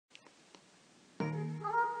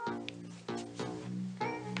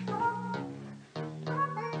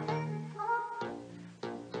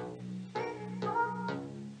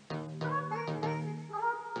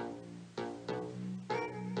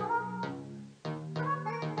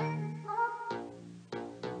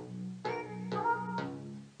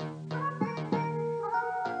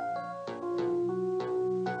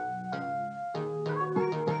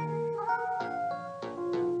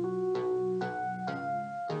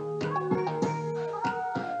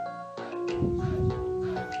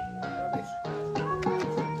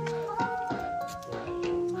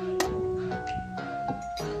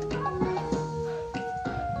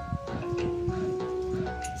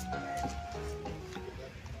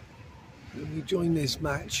We joined this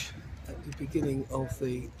match at the beginning of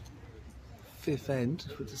the fifth end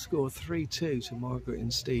with the score 3-2 to Margaret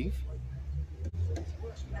and Steve.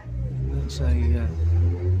 That's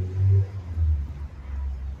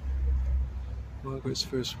Margaret's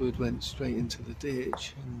first wood went straight into the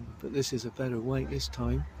ditch, but this is a better weight this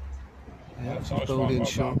time. Yeah, she's bowled in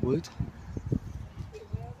sharp wood.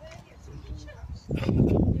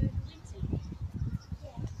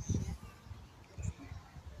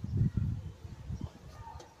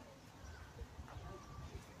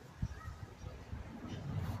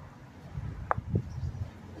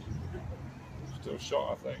 Still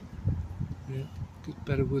shot, I think. Yeah, good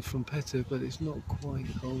better wood from Peta, but it's not quite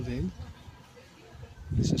holding.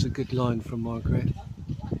 This is a good line from Margaret.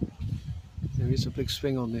 There is a big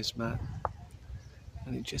swing on this mat,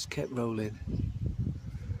 and it just kept rolling.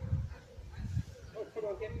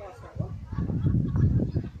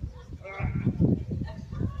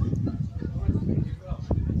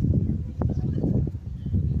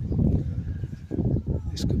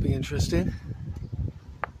 This could be interesting.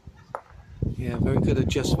 Yeah, very good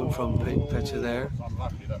adjustment from Peta there.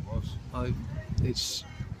 Unlucky that was. It's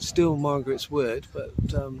still Margaret's word, but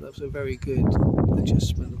that was a very good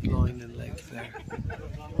adjustment of line and length there.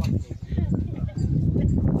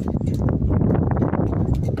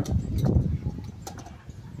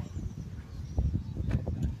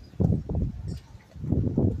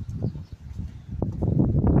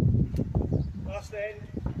 Last end.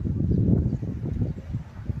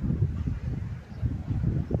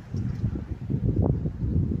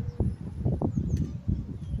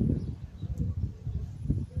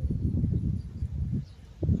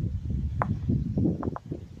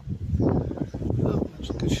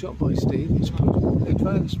 Good shot by Steve. He's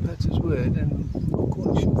advanced Peta's word and not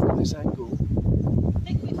quite sure from this angle.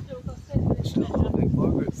 Still holding.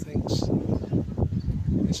 Margaret thinks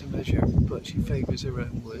it's a measure, but she favours her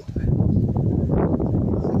own word.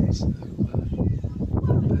 So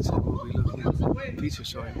Peta will be looking, Peter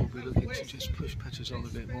will be looking to just push Peta's on a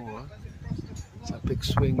bit more. It's a big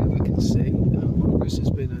swing that we can see. Margaret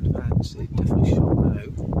has been advanced. It definitely shot now.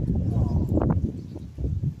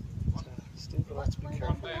 Let's be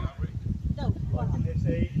careful.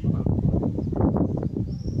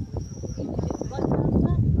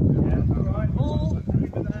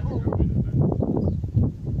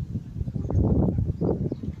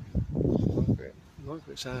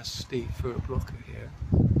 Margaret's asked Steve for a blocker here.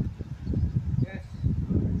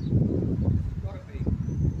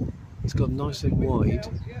 He's gone nice and wide.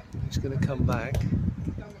 He's going to come back.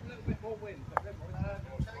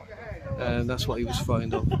 And that's what he was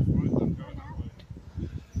frightened of.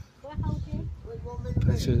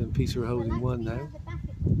 Peta and Peter are holding one now.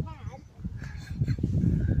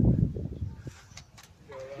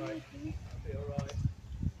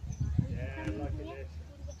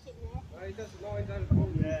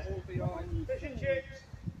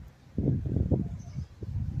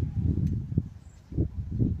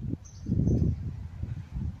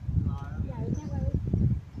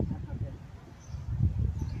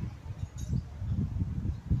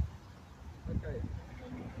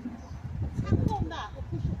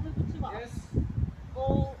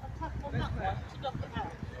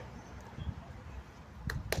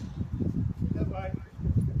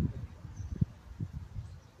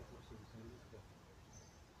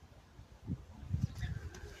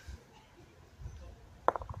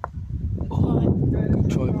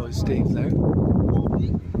 Good try by Steve there. It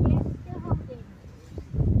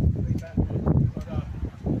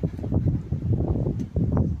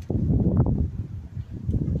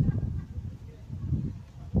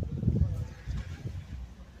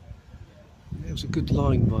was a good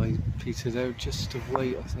line by Peter there, just to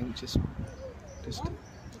wait, I think, just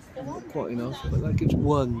not quite enough, but that gives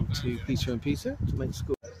one to Peter and Peter to make the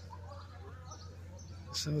score.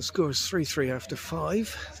 So the score is 3-3 after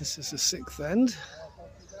 5. This is the sixth end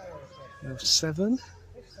of 7.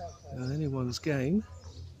 Anyone's game.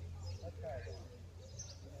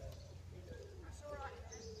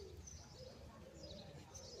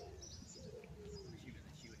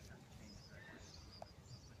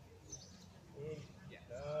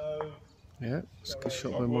 Yeah, it's a good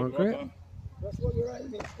shot by Margaret. That's what you're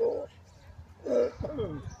aiming for.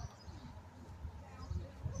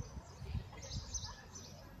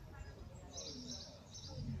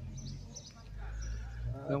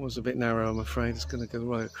 That was a bit narrow, I'm afraid. It's going to go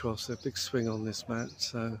right across. A big swing on this mat,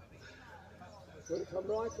 so. Will it come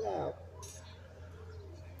right out?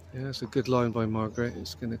 Yeah, it's a good line by Margaret.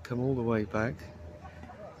 It's going to come all the way back.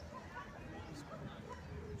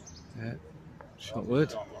 Yeah, shot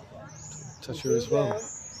wood. Toucher as well.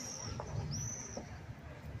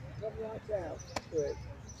 right out. Good.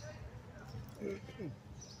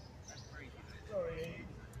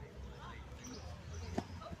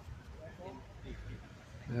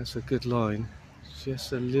 That's a good line.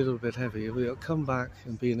 Just a little bit heavy. We'll come back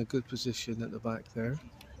and be in a good position at the back there.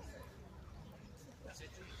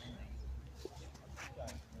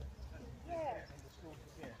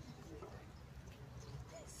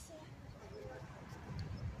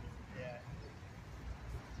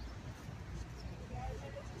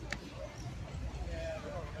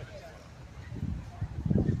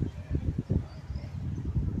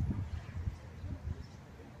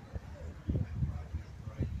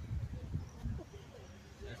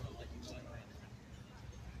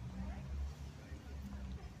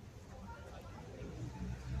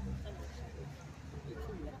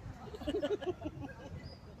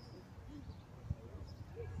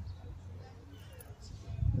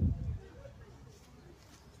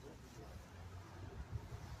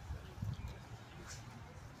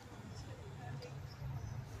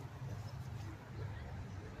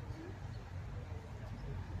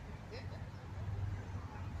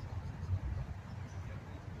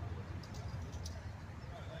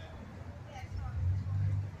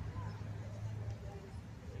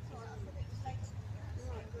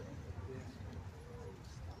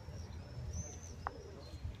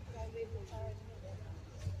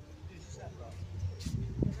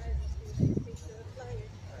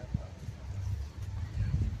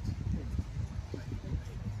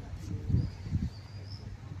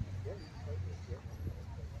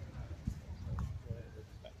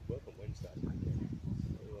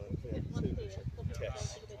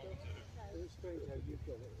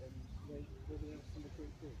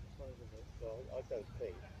 Well, I don't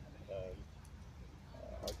think I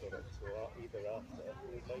got it to either after or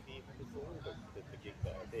maybe even before the gig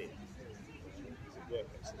that I did. Because it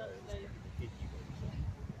worked next to the gig you went to.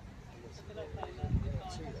 There's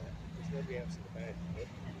nobody else in the band did it.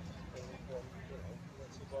 And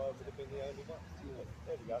that's why I would have been the only one.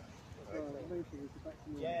 There we go.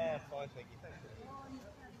 Yeah, fine, thank you. Thank you.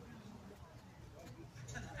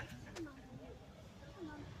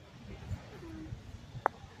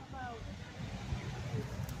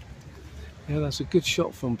 Yeah, that's a good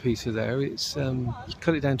shot from Peter there. It's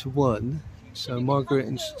cut it down to 1. So Margaret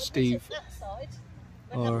and Steve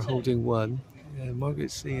are holding 1.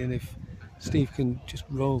 Margaret's seeing if Steve can just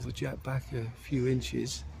roll the jack back a few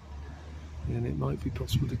inches, and it might be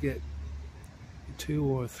possible to get 2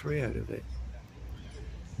 or 3 out of it.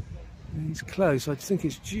 And he's close. I think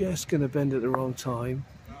it's just going to bend at the wrong time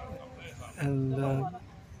and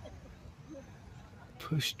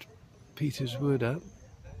pushed Peter's wood up.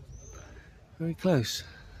 Very close.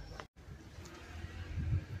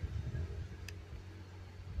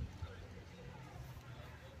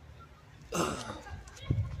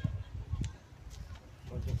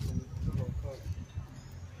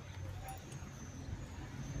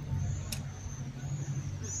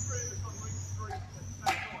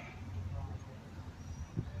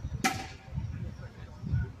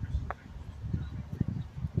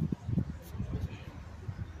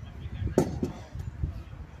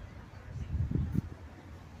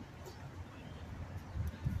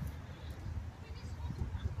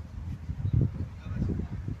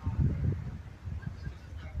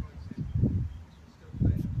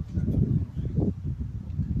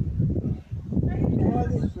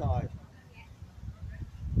 This side.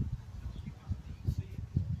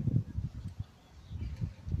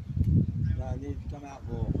 No, I need to come out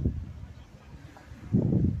more.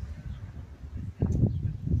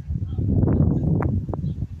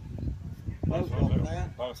 Both off now.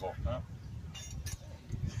 Both off now.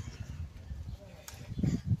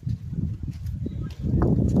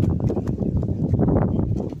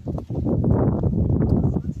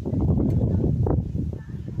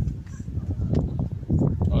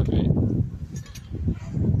 Okay.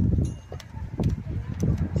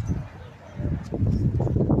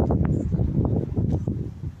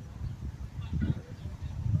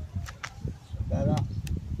 Better.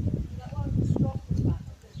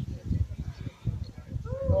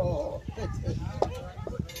 Oh,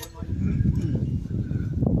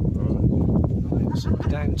 So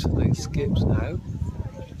we're down to the skips now.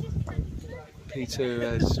 Peter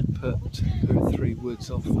has put her 3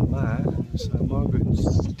 woods off the mat, so Margaret and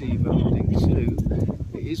Steve are holding 2.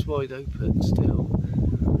 It is wide open still,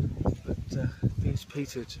 but needs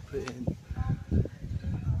Peter to put in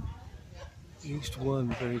at least 1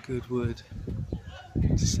 very good wood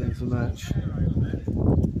to save the match.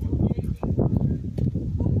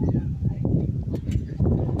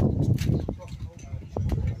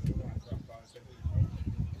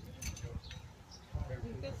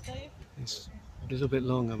 Good, Steve. It's a little bit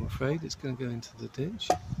long, I'm afraid. It's going to go into the ditch.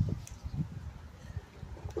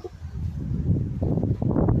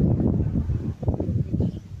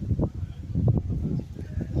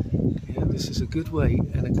 Yeah, this is a good weight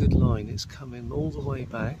and a good line. It's coming all the way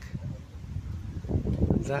back.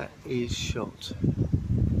 That is shot.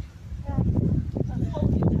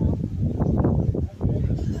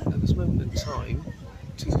 At this moment in time,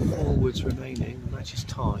 2 forwards remaining, the match is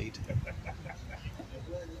tied.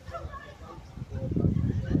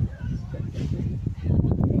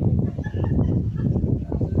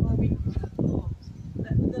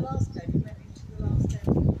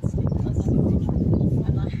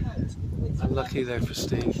 Unlucky there for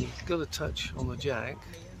Steve. He got a touch on the jack,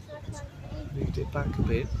 moved it back a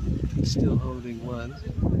bit. He's still holding one. I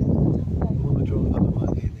want to draw another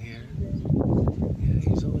one in here. Yeah,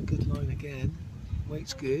 he's on a good line again.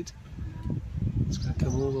 Weight's good. It's going to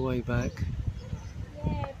come all the way back.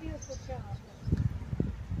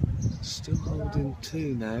 Still holding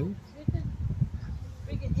 2 now.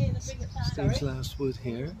 Steve's last wood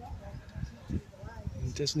here.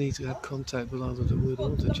 He does need to have contact with either the wood or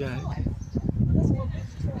the jack.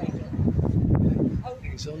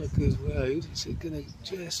 He's on a good road. Is it going to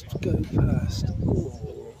just go past?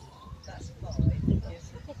 Oh.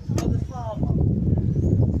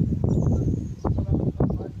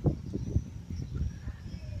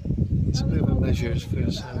 It's a bit of a measure as far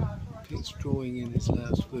as Pete's drawing in his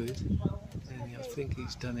last wood, and I think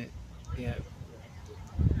he's done it. Yeah,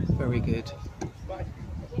 very good.